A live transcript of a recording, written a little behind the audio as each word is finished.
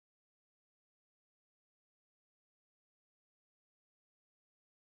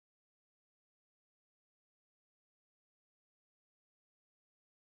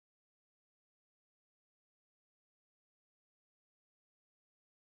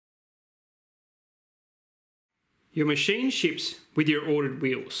Your machine ships with your ordered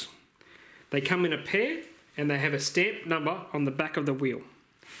wheels. They come in a pair and they have a stamp number on the back of the wheel.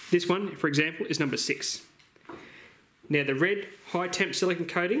 This one, for example, is number 6. Now the red high temp silicone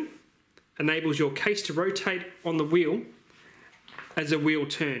coating enables your case to rotate on the wheel as the wheel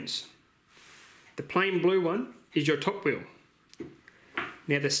turns. The plain blue one is your top wheel.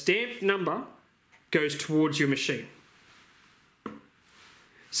 Now the stamp number goes towards your machine.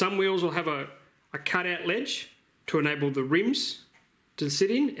 Some wheels will have a cutout ledge to enable the rims to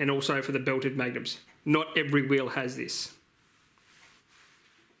sit in and also for the belted magnums. Not every wheel has this.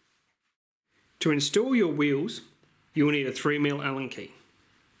 To install your wheels, you will need a 3mm Allen key.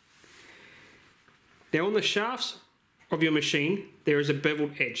 Now on the shafts of your machine, there is a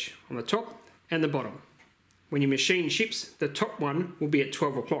beveled edge on the top and the bottom. When your machine ships, the top one will be at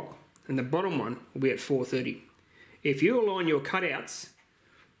 12 o'clock and the bottom one will be at 4:30. If you align your cutouts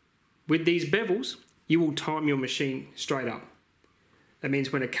with these bevels, you will time your machine straight up. That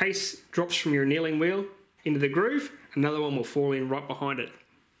means when a case drops from your annealing wheel into the groove, another one will fall in right behind it.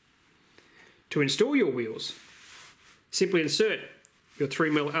 To install your wheels, simply insert your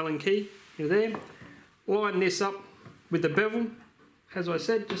 3mm Allen key into there, line this up with the bevel, as I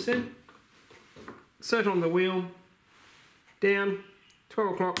said just then, insert on the wheel, down,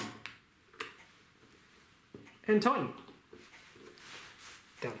 12 o'clock, and tighten.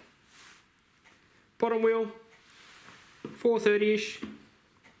 Done. Bottom wheel, 4:30ish.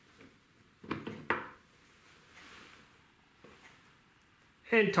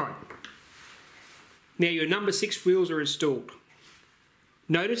 And tighten. Now your number 6 wheels are installed.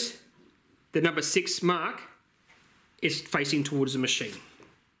 Notice the number 6 mark is facing towards the machine.